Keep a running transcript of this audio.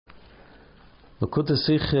Lakuta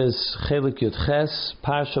Siches Chelik Yud Ches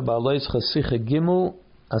Parsha Ba'aloischa Sicha Gimel,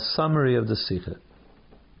 a summary of the Sicha.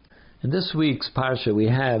 In this week's Parsha we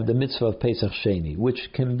have the mitzvah of Pesach Sheni, which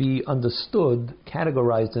can be understood,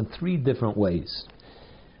 categorized in three different ways.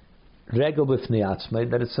 Regel b'fnei atzmai,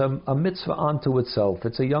 that it's a mitzvah unto itself,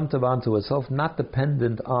 it's a yom tov unto itself, not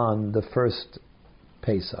dependent on the first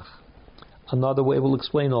Pesach. Another way, we'll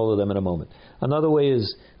explain all of them in a moment. Another way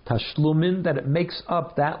is tashlumin, that it makes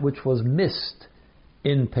up that which was missed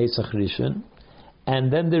in Pesach Rishon.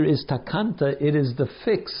 And then there is takanta, it is the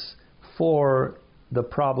fix for the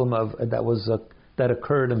problem of that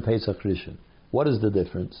occurred in Pesach Rishon. What is the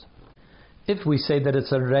difference? If we say that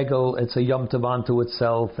it's a regel, it's a yom tov unto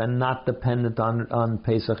itself and not dependent on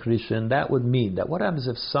Pesach Rishon, that would mean that what happens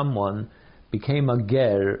if someone became a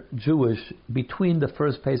ger, Jewish, between the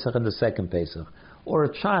first Pesach and the second Pesach, or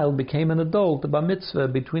a child became an adult, a bar mitzvah,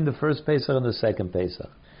 between the first Pesach and the second Pesach.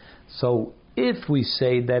 So if we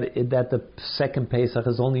say that the second Pesach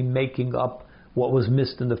is only making up what was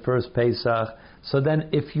missed in the first Pesach, so then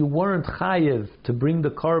if you weren't chayiv to bring the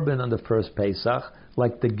korban on the first Pesach,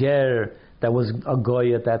 like the ger that was a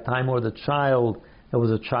goy at that time, or the child that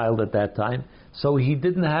was a child at that time, so he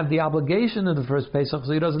didn't have the obligation in the first Pesach,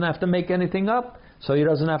 so he doesn't have to make anything up, so he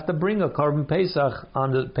doesn't have to bring a korban Pesach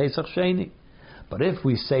on the Pesach Sheni. But if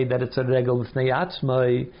we say that it's a regel b'fnei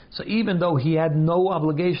atzmai, so even though he had no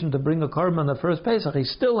obligation to bring a korban on the first Pesach, he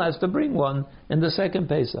still has to bring one in the second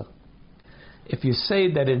Pesach. If you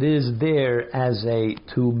say that it is there as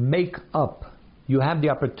to make up, you have the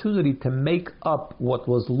opportunity to make up what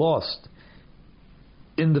was lost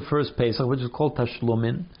in the first Pesach, which is called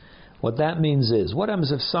tashlumin. What that means is, what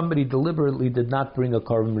happens if somebody deliberately did not bring a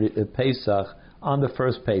korban Pesach on the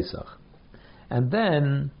first Pesach, and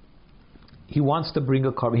then he wants to bring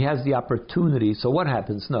a korban, he has the opportunity, so what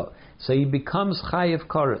happens? No. So he becomes chayev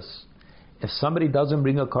koros. If somebody doesn't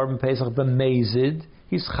bring a korban Pesach b'mezid,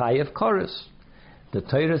 he's chayev koros. The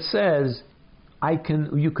Torah says,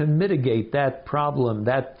 you can mitigate that problem,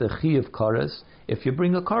 that the chayev koros, if you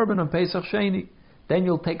bring a korban on Pesach Sheni. Then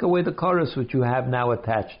you'll take away the koros which you have now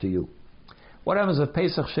attached to you. What happens if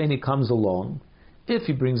Pesach Sheni comes along? If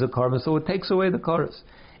he brings a korban, so it takes away the koros.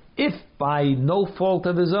 If by no fault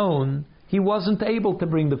of his own, he wasn't able to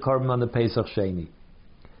bring the korban on the Pesach Sheni,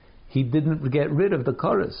 he didn't get rid of the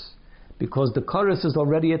koros, because the koros is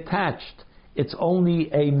already attached. It's only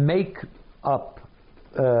a make-up.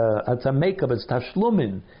 It's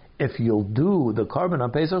tashlumin. If you'll do the korban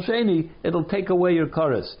on Pesach Sheni, it'll take away your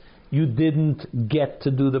koros. You didn't get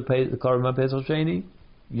to do the korban on Pesach Sheni,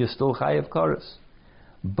 you're still chayev koros.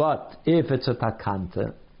 But if it's a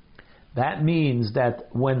takanta, that means that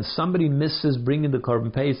when somebody misses bringing the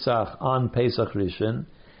korban Pesach on Pesach Rishon,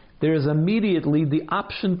 there is immediately the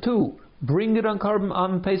option to bring it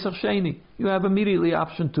on Pesach Sheni. You have immediately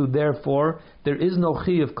option 2. Therefore, there is no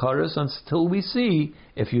chayev koros until we see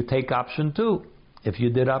if you take option 2. If you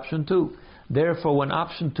did option 2. Therefore, when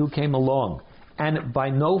option 2 came along, and by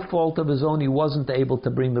no fault of his own he wasn't able to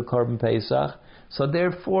bring the korban Pesach, so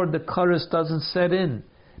therefore the koros doesn't set in,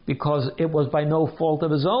 because it was by no fault of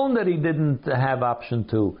his own that he didn't have option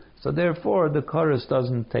 2. So therefore the koros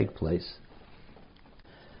doesn't take place.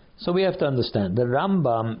 So we have to understand, the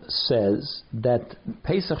Rambam says that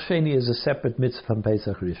Pesach Sheni is a separate mitzvah from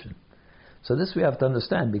Pesach Rishon. So this we have to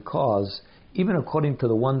understand, because even according to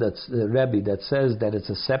the one that's the Rebbe that says that it's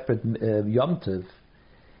a separate Yom Tov,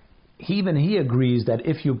 even he agrees that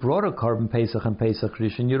if you brought a korban Pesach and Pesach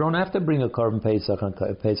Rishon, you don't have to bring a korban Pesach and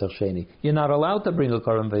Pesach Sheni. You're not allowed to bring a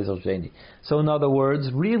korban Pesach Sheni. So in other words,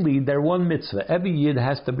 really, they're one mitzvah. Every yid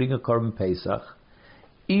has to bring a korban Pesach.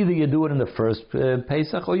 Either you do it in the first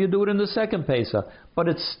Pesach or you do it in the second Pesach. But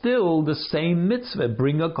it's still the same mitzvah,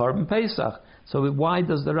 bring a korban Pesach. So why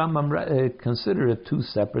does the Rambam consider it two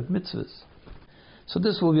separate mitzvahs? So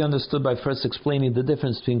this will be understood by first explaining the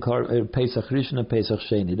difference between Pesach Rishon and Pesach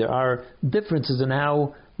Sheni. There are differences in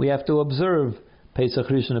how we have to observe Pesach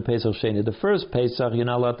Rishon and Pesach Sheni. The first Pesach, you're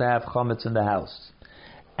not allowed to have chametz in the house.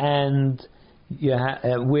 And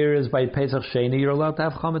whereas by Pesach Sheni, you're allowed to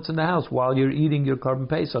have chametz in the house while you're eating your korban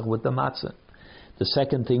Pesach with the matzah. The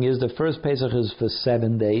second thing is, the first Pesach is for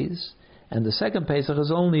 7 days, and the second Pesach is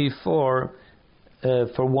only for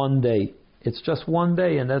 1 day. It's just 1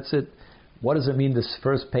 day, and that's it. What does it mean this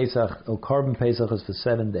first Pesach, or korban Pesach, is for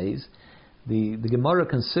 7 days? The Gemara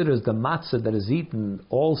considers the matzah that is eaten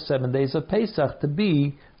all 7 days of Pesach to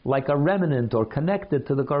be like a remnant or connected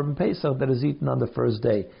to the korban Pesach that is eaten on the first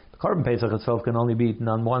day. The korban Pesach itself can only be eaten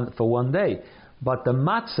for 1 day, but the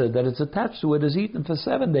matzah that is attached to it is eaten for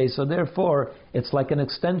 7 days, so therefore it's like an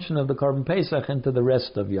extension of the korban Pesach into the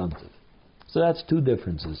rest of Yom Tov. So that's two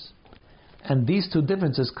differences. And these two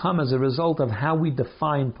differences come as a result of how we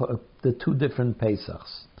define the two different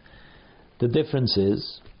Pesachs. The difference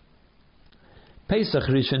is, Pesach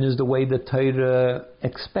Rishon is the way the Torah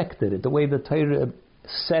expected it, the way the Torah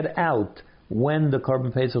set out when the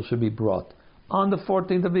Korban Pesach should be brought. On the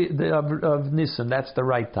 14th of Nisan, that's the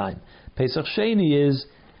right time. Pesach Sheni is,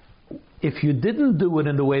 if you didn't do it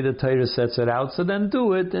in the way the Torah sets it out, so then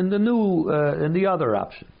do it in the other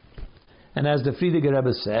option. And as the Friediger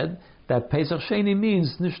Rebbe said, that Pesach Sheni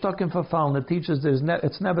means nishtakim verfallen. It teaches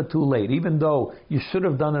it's never too late. Even though you should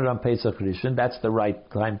have done it on Pesach Rishon, that's the right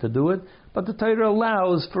time to do it. But the Torah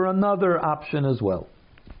allows for another option as well.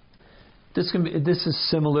 This is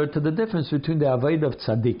similar to the difference between the Avodah of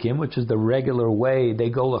Tzadikim, which is the regular way they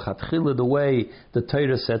go lechatchila, the way the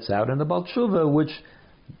Torah sets out, and the Baal Tshuva, which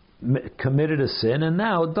committed a sin and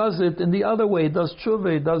now does it in the other way, does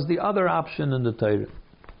tshuva, does the other option in the Torah.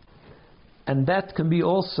 And that can be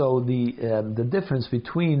also the difference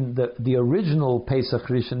between the original Pesach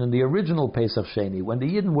Rishon and the original Pesach Sheni. When the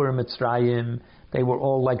Yidden were in Mitzrayim, they were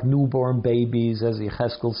all like newborn babies, as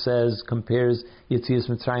Yecheskel says, compares Yetzias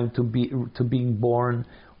Mitzrayim to being born,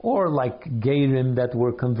 or like Gerim that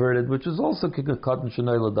were converted, which is also Kikakot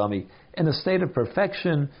Shenoi Ladami, in a state of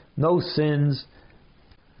perfection, no sins,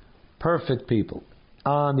 perfect people.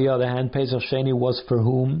 On the other hand, Pesach Sheni was for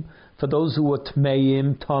whom? For those who were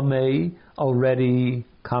Tmeim, Tamei, already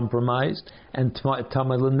compromised, and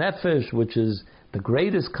Tamei L'Nefesh, which is the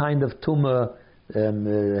greatest kind of Tumah,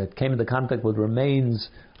 came into contact with remains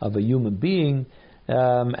of a human being,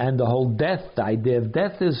 and the whole death, the idea of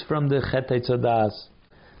death is from the Chet Eitzadas.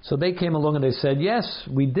 So they came along and they said, yes,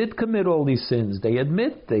 we did commit all these sins. They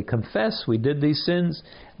admit, they confess, we did these sins,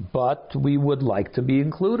 but we would like to be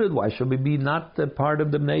included. Why should we be not a part of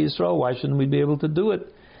the Bnei Yisrael? Why shouldn't we be able to do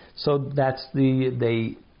it? So that's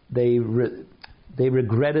they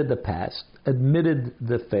regretted the past, admitted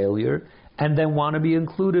the failure, and then want to be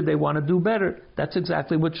included. They want to do better. That's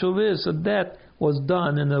exactly what tshuva is. So that was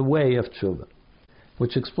done in a way of tshuva,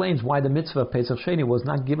 which explains why the mitzvah of Pesach Sheni was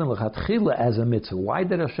not given l'chatchila as a mitzvah. Why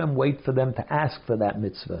did Hashem wait for them to ask for that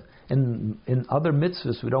mitzvah? In other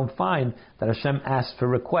mitzvahs, we don't find that Hashem asked for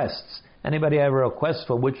requests. Anybody ever request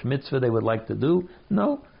for which mitzvah they would like to do?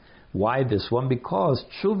 No. Why this one? Because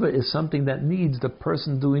tshuva is something that needs the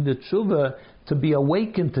person doing the tshuva to be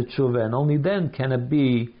awakened to tshuva, and only then can it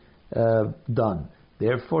be done.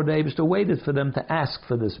 Therefore, the Eibishter waited for them to ask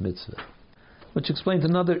for this mitzvah, which explains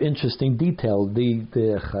another interesting detail.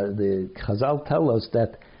 The Chazal tell us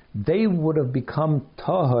that they would have become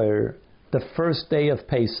tahor the first day of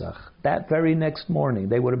Pesach. That very next morning,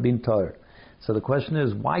 they would have been tahor. So the question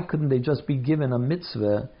is, why couldn't they just be given a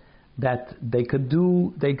mitzvah that they could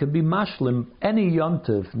be mashlim any Yom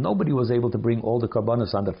Tov? Nobody was able to bring all the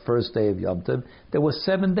karbanos on the first day of Yom Tov. There were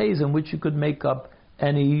 7 days in which you could make up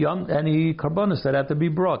any karbanos that had to be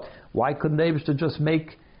brought. Why couldn't they just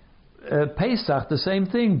make Pesach the same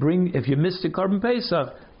thing? If you missed the Korban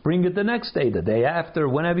Pesach, bring it the next day, the day after,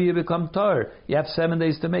 whenever you become tahor. You have 7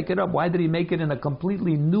 days to make it up. Why did he make it in a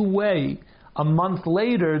completely new way a month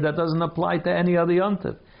later that doesn't apply to any other Yom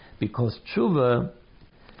Tov? Because tshuva,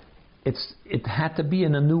 it had to be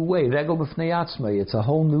in a new way. Regel b'fnei atzmai. It's a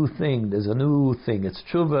whole new thing. There's a new thing. It's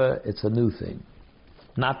tshuva. It's a new thing,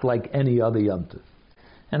 not like any other Yom Tov.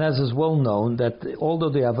 And as is well known, that although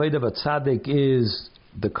the Avodah of a Tzaddik is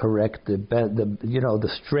the correct, the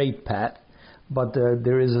straight path, but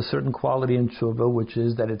there is a certain quality in tshuva, which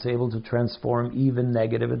is that it's able to transform even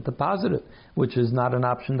negative into positive, which is not an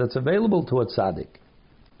option that's available to a tzaddik.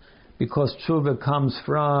 Because tshuva comes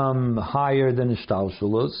from higher than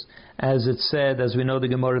ishtalshelus, as it said, as we know, the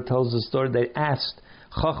Gemara tells the story. They asked,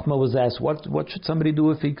 Chachma was asked, what should somebody do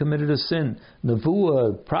if he committed a sin?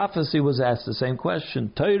 Nevuah, prophecy was asked the same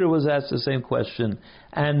question. Torah was asked the same question.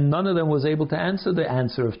 And none of them was able to answer the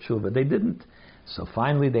answer of tshuva. They didn't. So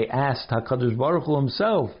finally they asked HaKadosh Baruch Hu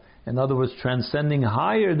himself, in other words, transcending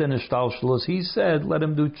higher than ishtalshelus. He said, let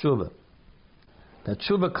him do tshuva. That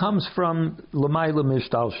tshuva comes from l'mayla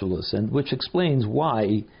mishtalshelus, and which explains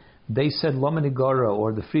why they said Lamanigara,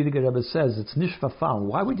 or the Friediger Rebbe says it's nish fafal.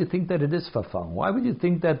 Why would you think that it is fafal? Why would you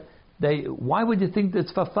think that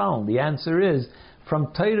it's fafal? The answer is,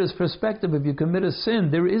 from Torah's perspective, if you commit a sin,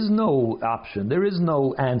 there is no option, there is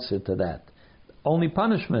no answer to that. Only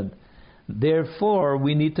punishment. Therefore,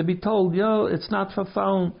 we need to be told, it's not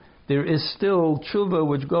fafal. There is still tshuva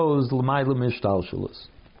which goes l'mayla mishtalshelus.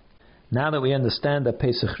 Now that we understand that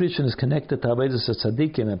Pesach Rishon is connected to Avodas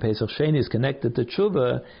Tzadikim and Pesach Sheni is connected to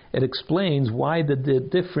Tshuva, it explains why the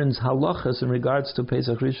difference halachas in regards to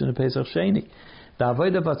Pesach Rishon and Pesach Sheni. The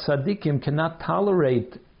Avodah Tzadikim cannot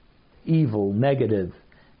tolerate evil, negative.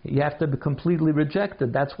 You have to be completely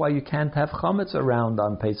rejected. That's why you can't have chametz around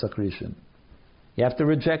on Pesach Rishon. You have to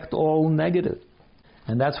reject all negative.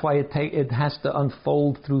 And that's why it has to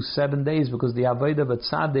unfold through 7 days, because the Avodah of a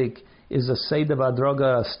Tzaddik is a Seder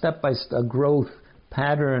V'Adroga, a step-by-step growth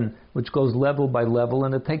pattern which goes level by level,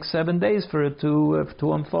 and it takes 7 days for it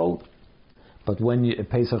to unfold. But when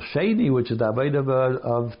Pesach Sheni, which is the Avodah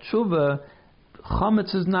of Tshuva,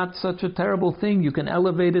 chametz is not such a terrible thing. You can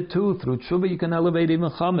elevate it too. Through tshuva, you can elevate even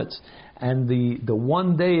chametz. And the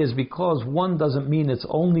 1 day is because one doesn't mean it's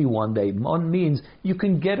only 1 day. One means you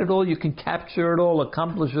can get it all, you can capture it all,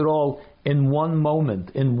 accomplish it all in one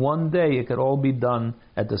moment. In 1 day, it could all be done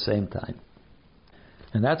at the same time.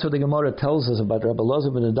 And that's what the Gemara tells us about Rabbi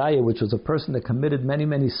Elazar ben Adaya, which was a person that committed many,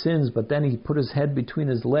 many sins, but then he put his head between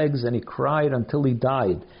his legs and he cried until he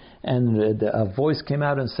died. And a voice came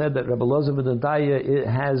out and said that Rabbi Elazar ben Adaya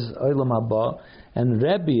has Olam Haba. And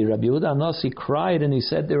Rabbi Yehuda Anasi cried and he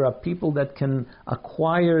said there are people that can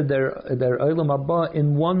acquire their Olam Haba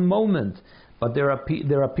in one moment. But there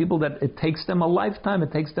are people that it takes them a lifetime,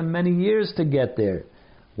 it takes them many years to get there.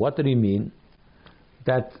 What did he mean?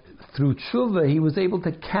 That through tshuva he was able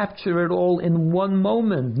to capture it all in one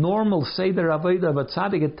moment. Normal Seder Avodah of a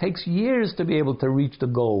Tzaddik, it takes years to be able to reach the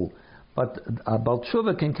goal. But Baal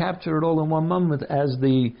Tshuva can capture it all in one moment, as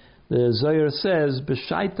the Zohar says,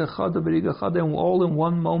 B'shaita chada b'riga chada, all in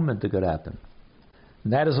one moment it could happen.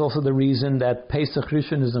 And that is also the reason that Pesach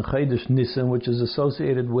Rishon is in Chodesh Nisan, which is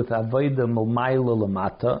associated with Avodah Milmayla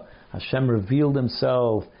Lamata. Hashem revealed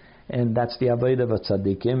Himself, and that's the Avodah of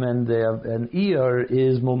Tzaddikim, and Iyar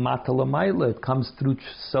is Milmata Lamayla. It comes through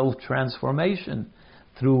self-transformation,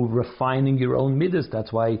 through refining your own midas.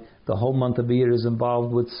 That's why the whole month of Iyar is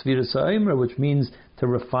involved with Sfiras HaOmer, which means to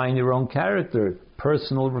refine your own character,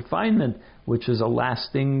 personal refinement, which is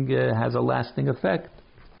has a lasting effect.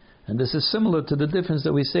 And this is similar to the difference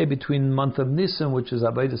that we say between the month of Nisan, which is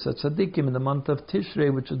Avodah Tzaddikim, and the month of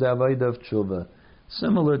Tishrei, which is the Avodah of Tshuva.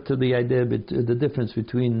 Similar to the idea, the difference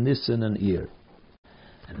between Nisan and Iyar.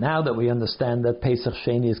 And now that we understand that Pesach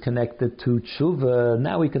Sheni is connected to Tshuva,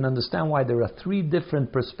 now we can understand why there are 3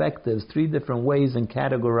 different perspectives, 3 different ways in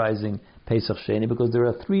categorizing Pesach Sheni, because there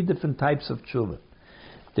are 3 different types of Tshuva.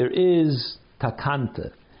 There is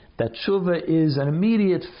Takanta, that Tshuva is an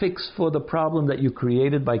immediate fix for the problem that you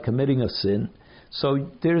created by committing a sin. So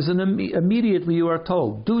there's immediately you are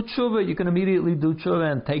told, do Tshuva, you can immediately do Tshuva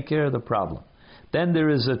and take care of the problem. Then there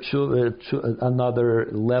is another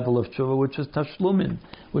level of tshuva, which is tashlumin,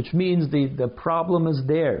 which means the problem is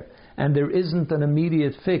there, and there isn't an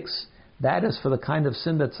immediate fix. That is for the kind of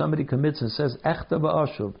sin that somebody commits and says, Echta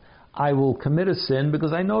ba'ashuv, I will commit a sin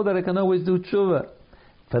because I know that I can always do tshuva.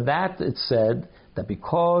 For that it's said that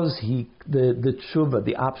because the tshuva,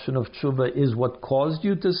 the option of tshuva is what caused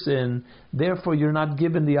you to sin, therefore you're not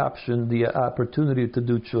given the opportunity to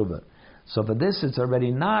do tshuva. So for this, it's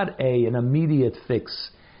already not an immediate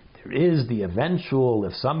fix. There is the eventual,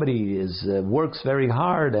 if somebody works very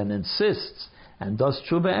hard and insists and does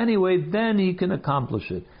tshuva anyway, then he can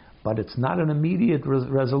accomplish it. But it's not an immediate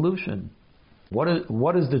resolution. What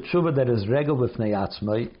is the tshuva that is regel b'fnei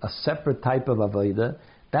atzmai, a separate type of avodah?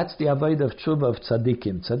 That's the avodah of tshuva of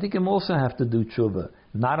tzaddikim. Tzaddikim also have to do tshuva,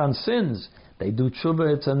 not on sins. They do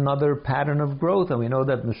tshuva, it's another pattern of growth, and we know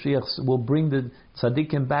that Mashiach will bring the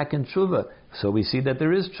tzaddikim back in tshuva. So we see that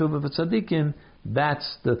there is tshuva for tzaddikim.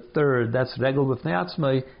 That's the third, that's regel b'fnei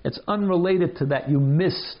atzmai. It's unrelated to that you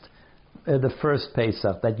missed the first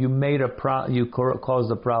Pesach, that you you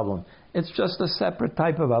caused a problem. It's just a separate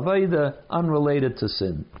type of avodah, unrelated to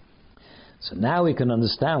sin. So now we can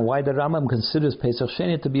understand why the Rambam considers Pesach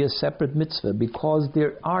Sheni to be a separate mitzvah, because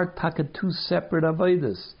there are 2 separate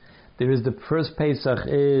avodas. There is the first Pesach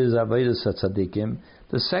is Avodas HaTzadikim.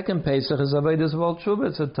 The second Pesach is Avodas Baal Tshuva.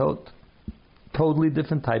 It's a totally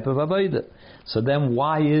different type of Avodah. So then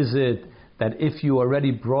why is it that if you already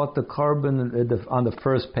brought the carbon on the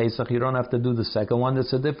first Pesach, you don't have to do the second one?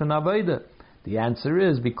 It's a different Avodah. The answer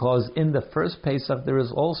is because in the first Pesach there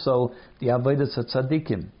is also the Avodas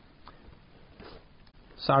HaTzadikim.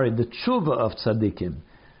 The Tshuva of Tzadikim.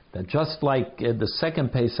 That just like the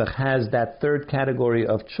second Pesach has that third category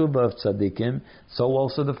of tshuva of tzaddikim, so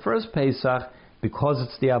also the first Pesach, because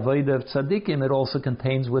it's the avodah of tzaddikim, it also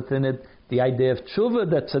contains within it the idea of tshuva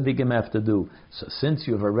that tzaddikim have to do. So since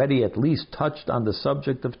you've already at least touched on the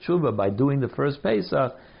subject of tshuva by doing the first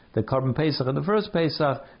Pesach, the carbon Pesach and the first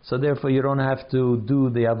Pesach, so therefore you don't have to do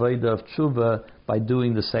the avodah of tshuva by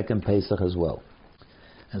doing the second Pesach as well.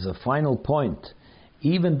 As a final point,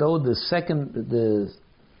 even though the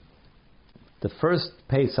the first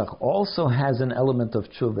Pesach also has an element of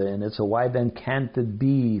tshuva in it, so why then can't it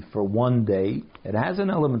be for one day? It has an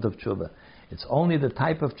element of tshuva. It's only the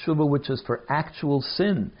type of tshuva which is for actual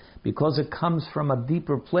sin, because it comes from a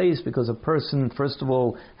deeper place, because a person, first of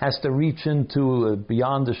all, has to reach into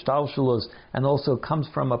beyond the shtalshalos, and also comes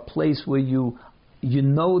from a place where you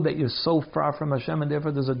know that you're so far from Hashem, and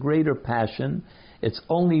therefore there's a greater passion. It's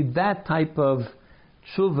only that type of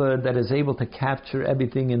tshuva that is able to capture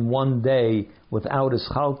everything in one day without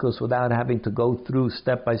ischalkus, without having to go through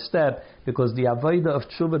step by step, because the avodah of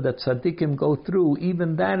tshuva that tzaddikim go through,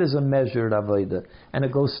 even that is a measured avodah, and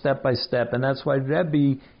it goes step by step. And that's why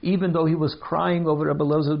Rebbe, even though he was crying over Rebbe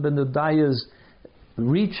Elazar ben Udaya's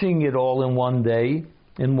reaching it all in one day,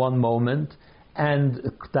 in one moment,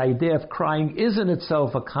 and the idea of crying is in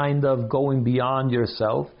itself a kind of going beyond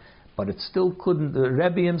yourself, but it still couldn't, the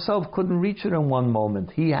Rebbe himself couldn't reach it in one moment.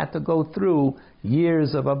 He had to go through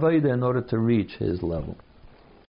years of avodah in order to reach his level.